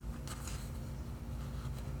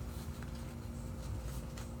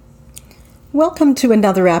Welcome to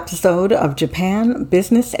another episode of Japan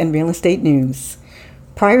Business and Real Estate News.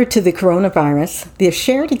 Prior to the coronavirus, the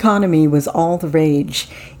shared economy was all the rage.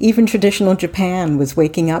 Even traditional Japan was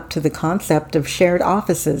waking up to the concept of shared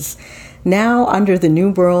offices. Now, under the new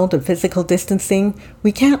world of physical distancing,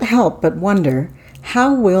 we can't help but wonder,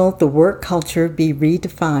 how will the work culture be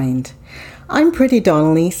redefined? I'm Pretty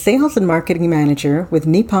Donnelly, Sales and Marketing Manager with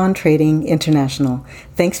Nippon Trading International.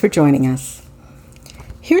 Thanks for joining us.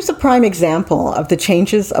 Here's a prime example of the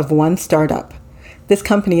changes of one startup. This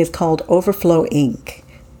company is called Overflow Inc.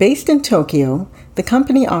 Based in Tokyo, the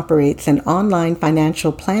company operates an online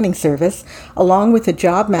financial planning service along with a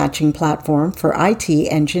job matching platform for IT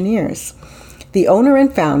engineers. The owner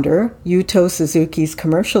and founder, Yuto Suzuki's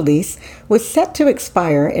commercial lease, was set to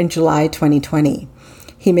expire in July 2020.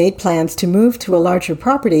 He made plans to move to a larger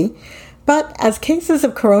property, but as cases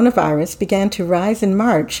of coronavirus began to rise in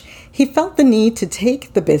March, he felt the need to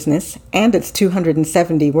take the business and its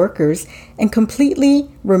 270 workers and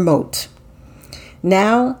completely remote.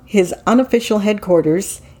 Now, his unofficial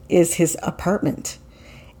headquarters is his apartment.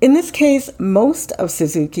 In this case, most of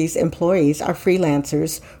Suzuki's employees are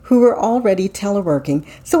freelancers who were already teleworking,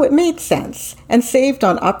 so it made sense and saved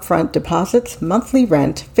on upfront deposits, monthly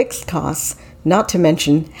rent, fixed costs, not to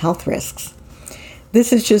mention health risks.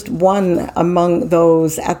 This is just one among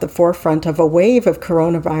those at the forefront of a wave of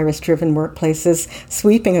coronavirus-driven workplaces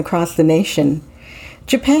sweeping across the nation.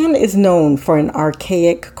 Japan is known for an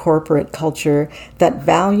archaic corporate culture that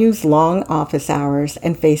values long office hours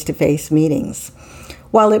and face-to-face meetings.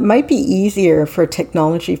 While it might be easier for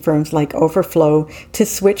technology firms like Overflow to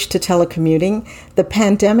switch to telecommuting, the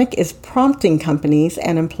pandemic is prompting companies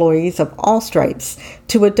and employees of all stripes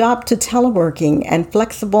to adopt to teleworking and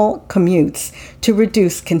flexible commutes to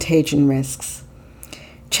reduce contagion risks.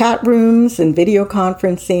 Chat rooms and video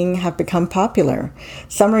conferencing have become popular.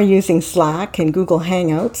 Some are using Slack and Google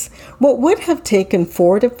Hangouts. What would have taken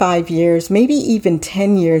 4 to 5 years, maybe even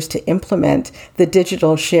 10 years to implement the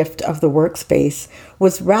digital shift of the workspace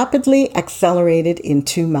was rapidly accelerated in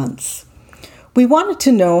 2 months. We wanted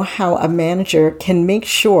to know how a manager can make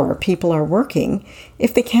sure people are working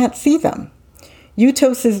if they can't see them.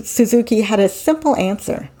 Yuto Suzuki had a simple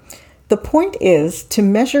answer. The point is to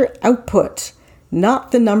measure output,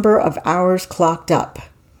 not the number of hours clocked up.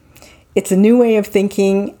 It's a new way of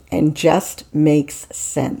thinking and just makes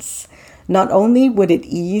sense. Not only would it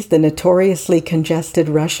ease the notoriously congested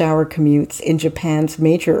rush hour commutes in Japan's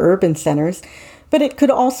major urban centers, but it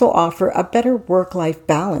could also offer a better work-life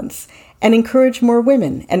balance and encourage more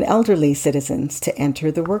women and elderly citizens to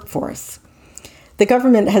enter the workforce. The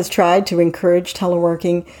government has tried to encourage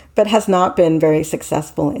teleworking, but has not been very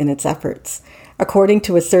successful in its efforts. According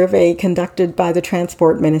to a survey conducted by the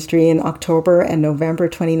Transport Ministry in October and November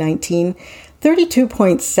 2019,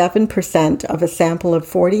 32.7% of a sample of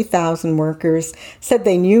 40,000 workers said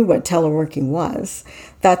they knew what teleworking was.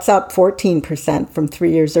 That's up 14% from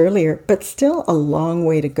 3 years earlier, but still a long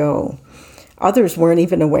way to go. Others weren't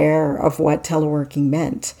even aware of what teleworking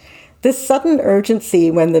meant. This sudden urgency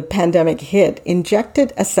when the pandemic hit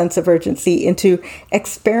injected a sense of urgency into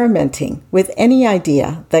experimenting with any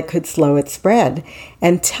idea that could slow its spread,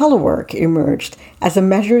 and telework emerged as a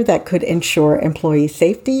measure that could ensure employee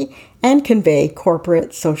safety and convey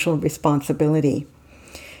corporate social responsibility.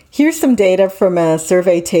 Here's some data from a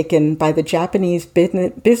survey taken by the Japanese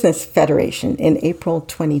Business Federation in April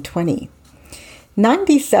 2020.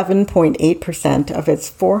 97.8% of its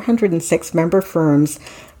 406 member firms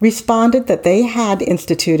responded that they had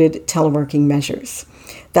instituted teleworking measures.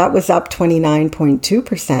 That was up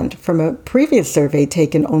 29.2% from a previous survey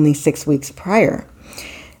taken only 6 weeks prior.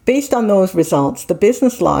 Based on those results, the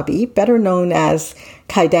business lobby, better known as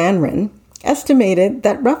Kaidanren, estimated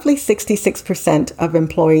that roughly 66% of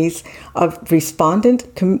employees of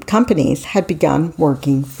respondent companies had begun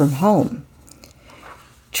working from home.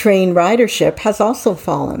 Train ridership has also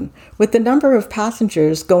fallen, with the number of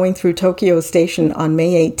passengers going through Tokyo Station on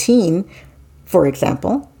May 18, for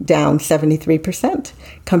example, down 73%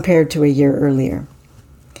 compared to a year earlier.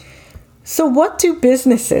 So what do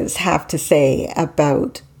businesses have to say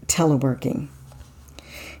about teleworking?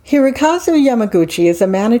 Hirokazu Yamaguchi is a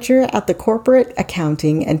manager at the Corporate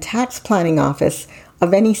Accounting and Tax Planning Office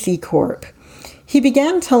of NEC Corp. He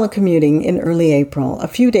began telecommuting in early April, a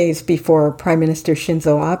few days before Prime Minister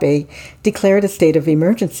Shinzo Abe declared a state of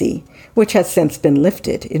emergency, which has since been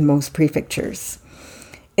lifted in most prefectures.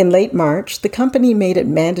 In late March, the company made it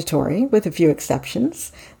mandatory, with a few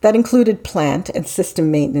exceptions, that included plant and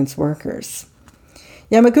system maintenance workers.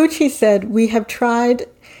 Yamaguchi said, "We have tried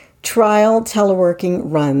trial teleworking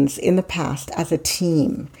runs in the past as a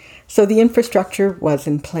team, so the infrastructure was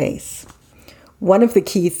in place. One of the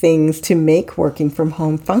key things to make working from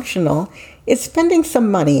home functional is spending some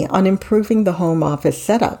money on improving the home office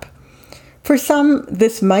setup. For some,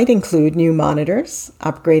 this might include new monitors,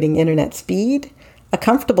 upgrading internet speed, a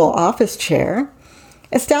comfortable office chair,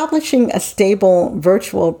 establishing a stable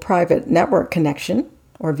virtual private network connection,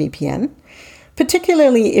 or VPN,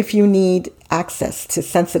 particularly if you need access to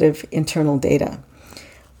sensitive internal data.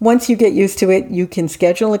 Once you get used to it, you can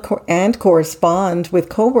schedule and correspond with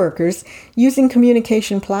coworkers using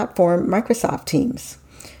communication platform Microsoft Teams.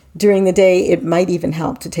 During the day, it might even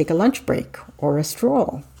help to take a lunch break or a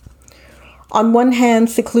stroll. On one hand,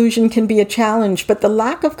 seclusion can be a challenge, but the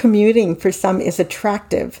lack of commuting for some is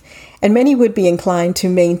attractive, and many would be inclined to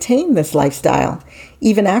maintain this lifestyle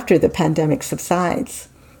even after the pandemic subsides.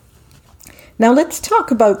 Now let's talk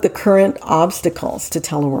about the current obstacles to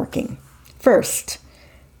teleworking. First,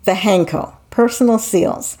 the Hanko, personal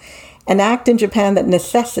seals, an act in Japan that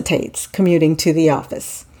necessitates commuting to the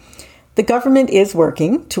office. The government is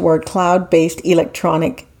working toward cloud-based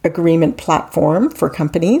electronic agreement platform for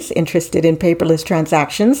companies interested in paperless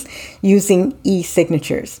transactions using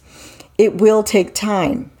e-signatures. It will take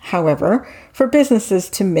time, however, for businesses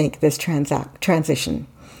to make this transition.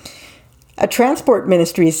 A Transport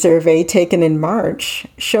Ministry survey taken in March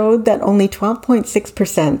showed that only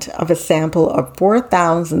 12.6% of a sample of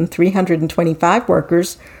 4,325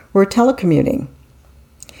 workers were telecommuting.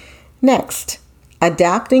 Next,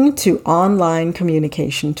 adapting to online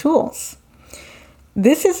communication tools.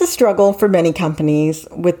 This is a struggle for many companies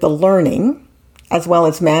with the learning, as well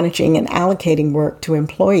as managing and allocating work to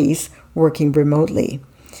employees working remotely.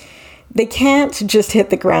 They can't just hit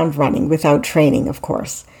the ground running without training, of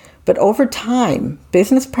course. But over time,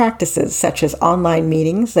 business practices such as online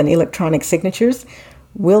meetings and electronic signatures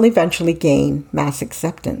will eventually gain mass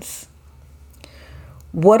acceptance.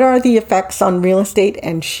 What are the effects on real estate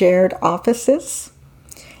and shared offices?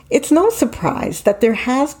 It's no surprise that there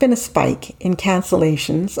has been a spike in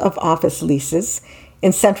cancellations of office leases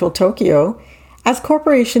in central Tokyo as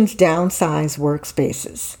corporations downsize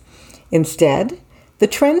workspaces. Instead, the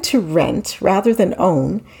trend to rent rather than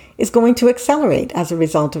own is going to accelerate as a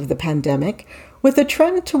result of the pandemic, with a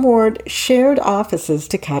trend toward shared offices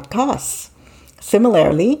to cut costs.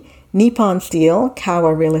 Similarly, Nippon Steel,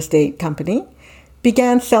 Kawa Real Estate Company,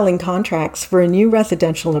 began selling contracts for a new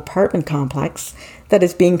residential apartment complex that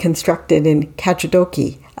is being constructed in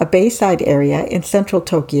Kachidoki, a bayside area in central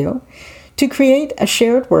Tokyo, to create a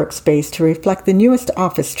shared workspace to reflect the newest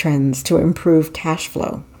office trends to improve cash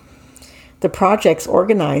flow. The project's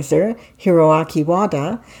organizer, Hiroaki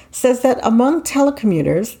Wada, says that among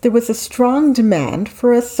telecommuters, there was a strong demand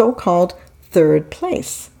for a so-called third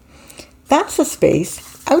place. That's a space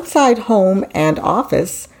outside home and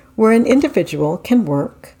office where an individual can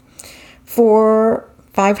work for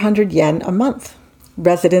 500 yen a month.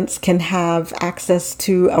 Residents can have access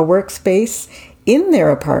to a workspace in their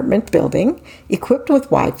apartment building equipped with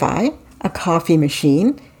Wi-Fi, a coffee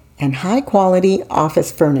machine, and high-quality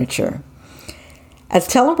office furniture. As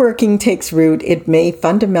teleworking takes root, it may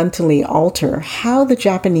fundamentally alter how the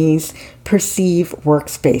Japanese perceive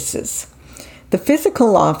workspaces. The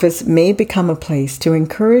physical office may become a place to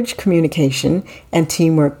encourage communication and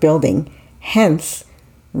teamwork building, hence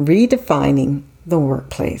redefining the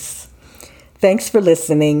workplace. Thanks for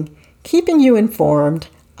listening. Keeping you informed,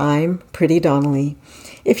 I'm Pretty Donnelly.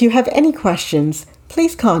 If you have any questions,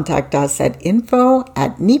 please contact us at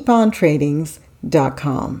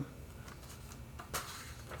info@nippontradings.com.